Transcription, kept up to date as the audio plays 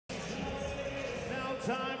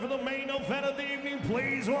time for the main event of the evening.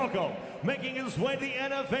 Please welcome, making his way to the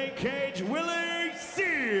NFA cage, Willie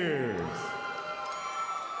Sears.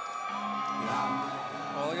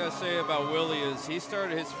 All I gotta say about Willie is he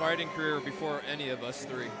started his fighting career before any of us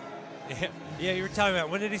three. Yeah, you were telling me that.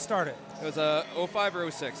 When did he start it? It was 05 or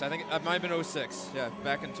 06. I think it might have been 06. Yeah,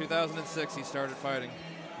 back in 2006 he started fighting.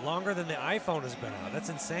 Longer than the iPhone has been out. That's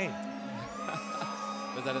insane.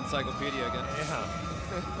 Was that encyclopedia again?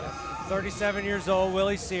 Yeah. 37 years old,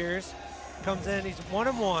 Willie Sears comes in. He's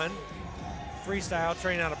 1-1, freestyle,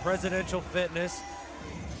 training out of Presidential Fitness.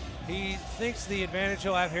 He thinks the advantage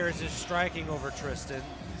he'll have here is his striking over Tristan,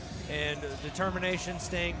 and determination,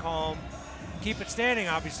 staying calm. Keep it standing,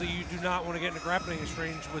 obviously. You do not want to get in a grappling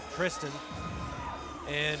exchange with Tristan.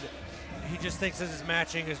 And he just thinks that his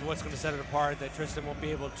matching is what's going to set it apart, that Tristan won't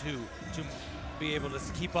be able to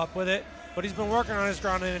keep up with it. But he's been working on his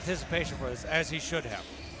ground in anticipation for this, as he should have.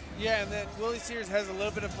 Yeah, and then Willie Sears has a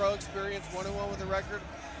little bit of pro experience, 1-1 with a record.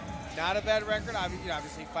 Not a bad record,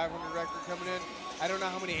 obviously 500 record coming in. I don't know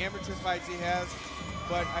how many amateur fights he has,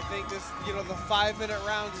 but I think this, the 5-minute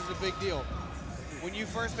rounds is a big deal. When you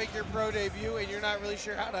first make your pro debut and you're not really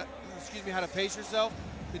sure how to pace yourself,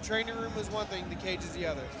 the training room is one thing, the cage is the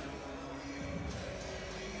other.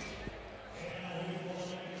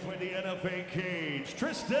 For the NFA cage,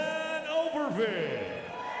 Tristan Overvig.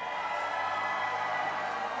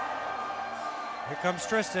 Here comes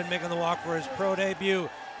Tristan making the walk for his pro debut.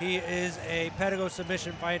 He is a pedigo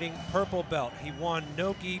submission fighting purple belt. He won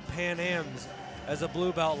Noki Pan Ams as a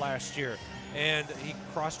blue belt last year. And he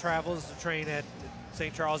cross-travels to train at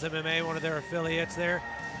St. Charles MMA, one of their affiliates there.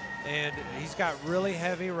 And he's got really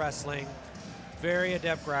heavy wrestling, very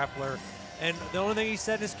adept grappler. And the only thing he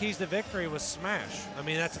said in his keys to victory was smash. I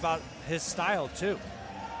mean, that's about his style, too.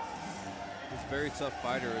 He's a very tough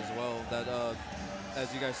fighter as well. That,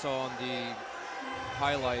 as you guys saw on the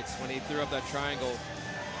highlights, when he threw up that triangle,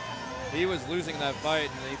 he was losing that fight,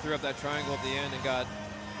 and he threw up that triangle at the end and got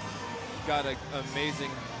an amazing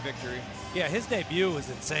victory. Yeah, his debut was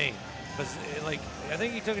insane. I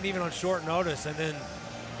think he took it even on short notice, and then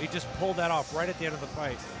he just pulled that off right at the end of the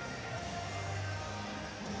fight.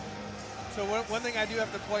 So one thing I do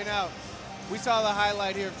have to point out, we saw the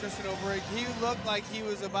highlight here of Tristan Overvig. He looked like he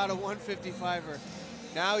was about a 155er.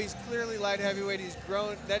 Now he's clearly light heavyweight. He's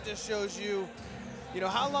grown. That just shows you,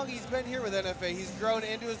 how long he's been here with NFA. He's grown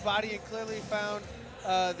into his body and clearly found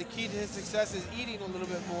the key to his success is eating a little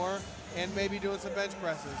bit more and maybe doing some bench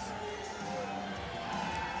presses.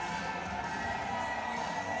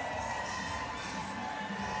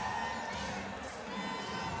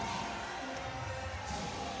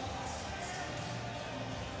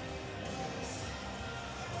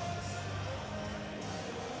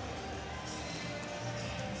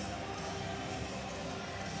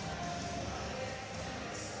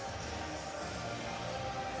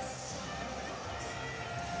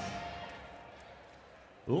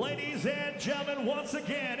 Ladies and gentlemen, once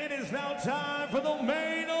again, it is now time for the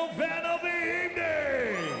main event of the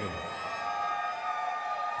evening.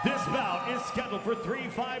 This bout is scheduled for 3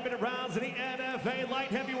 5-minute rounds in the NFA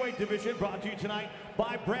light heavyweight division, brought to you tonight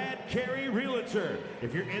by Brad Carey Realtor.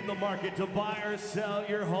 If you're in the market to buy or sell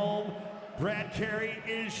your home, Brad Carey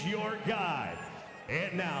is your guy.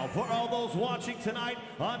 And now, for all those watching tonight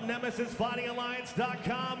on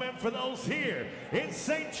NemesisFightingAlliance.com, and for those here in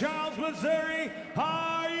St. Charles, Missouri,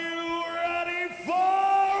 are you ready for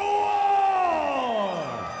war?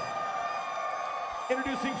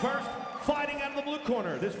 Introducing first, fighting out of the blue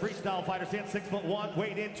corner. This freestyle fighter stands 6'1",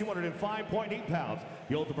 weighed in 205.8 pounds.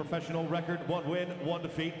 He holds a professional record, 1 win, 1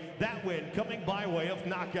 defeat. That win coming by way of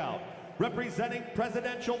knockout. Representing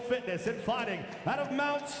Presidential Fitness and fighting out of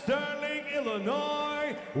Mount Sterling,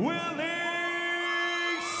 Illinois, Willie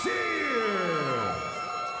Sears.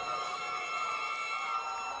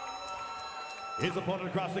 His opponent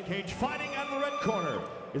across the cage, fighting out of the red corner,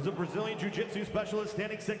 is a Brazilian Jiu-Jitsu specialist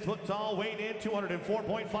standing 6 foot tall, weighed in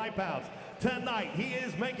 204.5 pounds. Tonight, he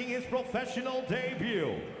is making his professional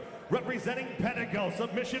debut. Representing Pedigo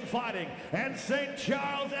Submission Fighting and St.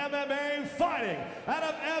 Charles MMA Fighting out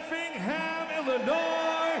of Effingham,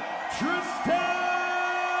 Illinois, Tristan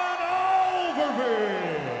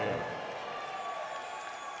Overvig.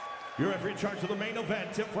 Your referee in charge of the main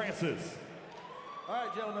event, Tim Francis. All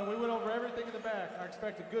right, gentlemen, we went over everything in the back. I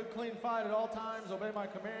expect a good, clean fight at all times, obey my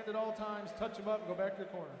command at all times, touch him up, and go back to the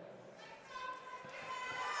corner.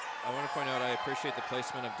 I want to point out I appreciate the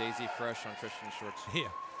placement of Daisy Fresh on Tristan's shorts. Yeah.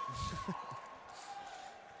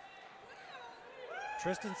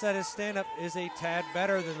 Tristan said his stand-up is a tad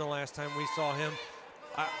better than the last time we saw him.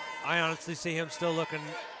 I honestly see him still looking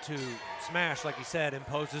to smash, like he said,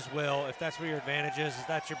 impose his will. If that's where your advantage is, if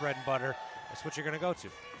that's your bread and butter, that's what you're going to go to.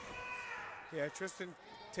 Yeah, Tristan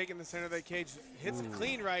taking the center of that cage, hits a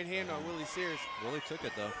clean right hand on Willie Sears. Willie took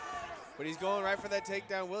it, though. But he's going right for that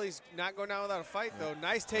takedown. Willie's not going down without a fight, though.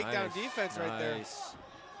 Nice takedown defense right there.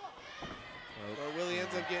 But Willie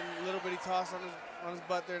ends up getting a little bitty toss on his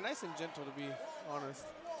butt there. Nice and gentle, to be honest.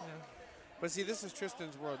 Yeah. But see, this is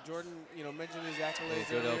Tristan's world. Jordan, you know, mentioned his accolades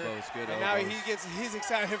good earlier. Elbows, good and elbows. now he's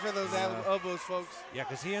excited for those elbows, folks. Yeah,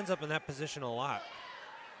 because he ends up in that position a lot.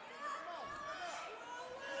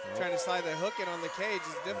 Trying to slide that hook in on the cage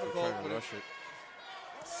is difficult. Trying to rush it.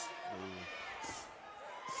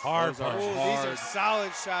 Hard punch. These are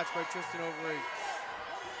solid shots by Tristan Overvig.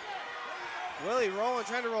 Willie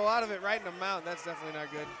trying to roll out of it right in the mount. That's definitely not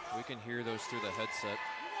good. We can hear those through the headset.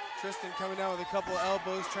 Tristan coming down with a couple of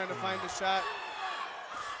elbows, trying to find the shot.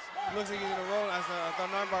 Looks like he's gonna roll. I thought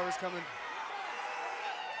an armbar was coming.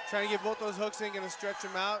 Trying to get both those hooks in, gonna stretch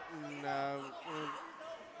him out, and a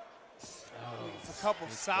couple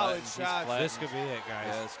solid shots. This could be it, guys.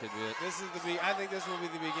 Yeah, this could be it. I think this will be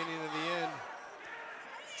the beginning of the end.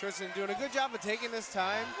 Tristan doing a good job of taking this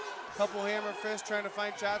time. Couple hammer fists, trying to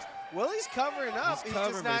find shots. Willie's covering up. He's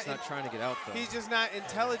covering, but he's not trying to get out, though. He's just not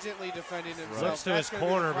intelligently defending himself. Looks to his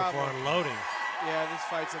corner before unloading. Yeah, this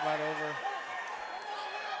fight's about over.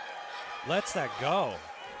 Lets that go.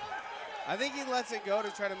 I think he lets it go to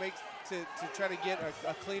try to get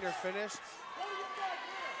a cleaner finish.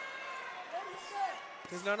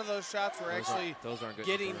 Because none of those shots were actually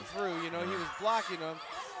getting through. You know, he was blocking them.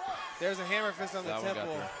 There's a hammer fist on the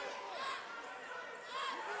temple.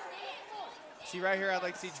 See, right here, I'd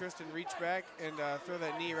like to see Tristan reach back and throw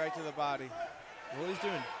that knee right to the body. Well, he's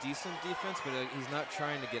doing decent defense, but he's not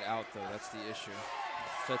trying to get out, though. That's the issue.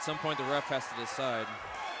 So at some point, the ref has to decide.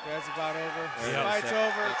 Yeah, it's about over. Yeah. Fight's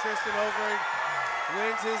over. Tristan Overvig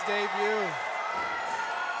wins his debut.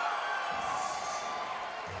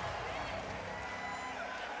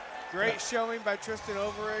 Great showing by Tristan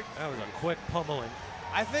Overvig. That was a quick pummeling.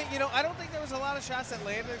 I think, I don't think there was a lot of shots that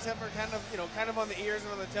landed except for kind of on the ears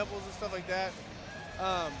and on the temples and stuff like that.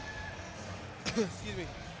 Excuse me. You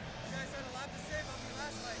guys had a lot to say about me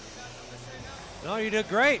last fight. You got something to say now? No, you did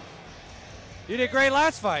great. You did great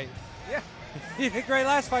last fight. Yeah. You did great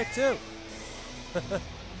last fight, too.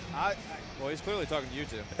 Well, he's clearly talking to you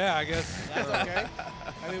two. Yeah, I guess. That's okay.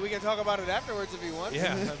 I mean, we can talk about it afterwards if you want.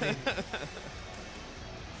 Yeah, I mean.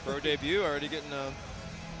 Pro debut, already getting a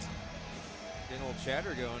little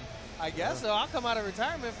chatter going. I guess so. I'll come out of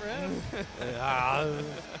retirement for him.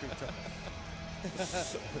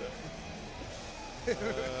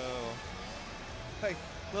 Like,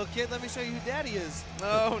 little kid, let me show you who daddy is.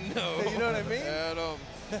 Oh, no. You know what I mean? Adam.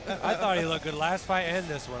 I thought he looked good last fight and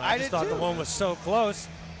this one. I just thought the one was so close.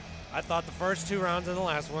 I thought the first 2 rounds and the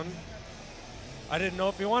last one, I didn't know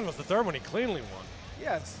if he won. It was the third one he cleanly won.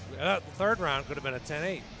 Yes. The third round could have been a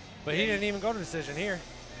 10-8. But he didn't even go to decision here.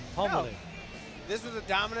 Pummeled him. This was a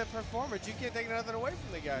dominant performance. You can't take nothing away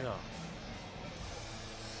from the guy. No.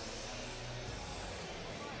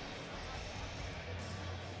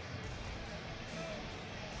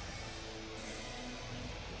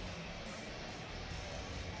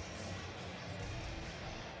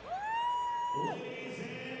 Ladies and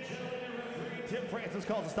gentlemen, referee Tim Francis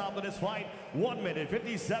calls a stop on this fight. 1 minute,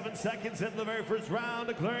 57 seconds into the very first round,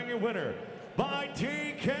 declaring your winner by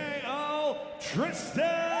TKO, Tristan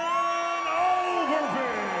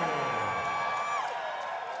Overvig.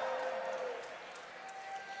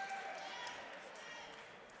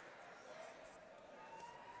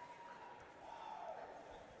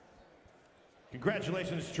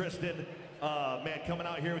 Congratulations, Tristan. Man, coming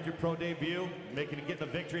out here with your pro debut, getting a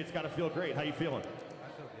victory, it's got to feel great. How you feeling? I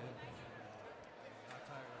feel good. Not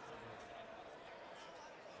tired.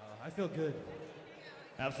 I feel good.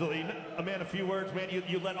 Absolutely. Man, a few words, man.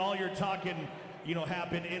 You let all your talking,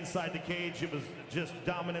 happen inside the cage. It was just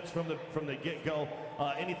dominance from the get-go.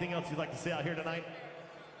 Anything else you'd like to say out here tonight?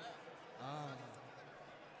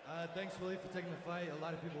 Thanks, Willie, for taking the fight. A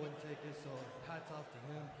lot of people wouldn't take it, so hats off to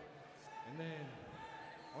him. And then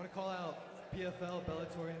I want to call out PFL,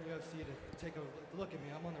 Bellator, and UFC to take a look at me.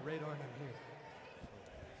 I'm on the radar and I'm here.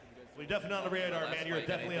 We're definitely on the radar, man. You're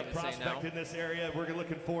definitely a prospect in this area. We're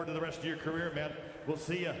looking forward to the rest of your career, man. We'll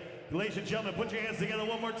see you. Ladies and gentlemen, put your hands together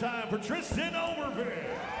one more time for Tristan Overvig.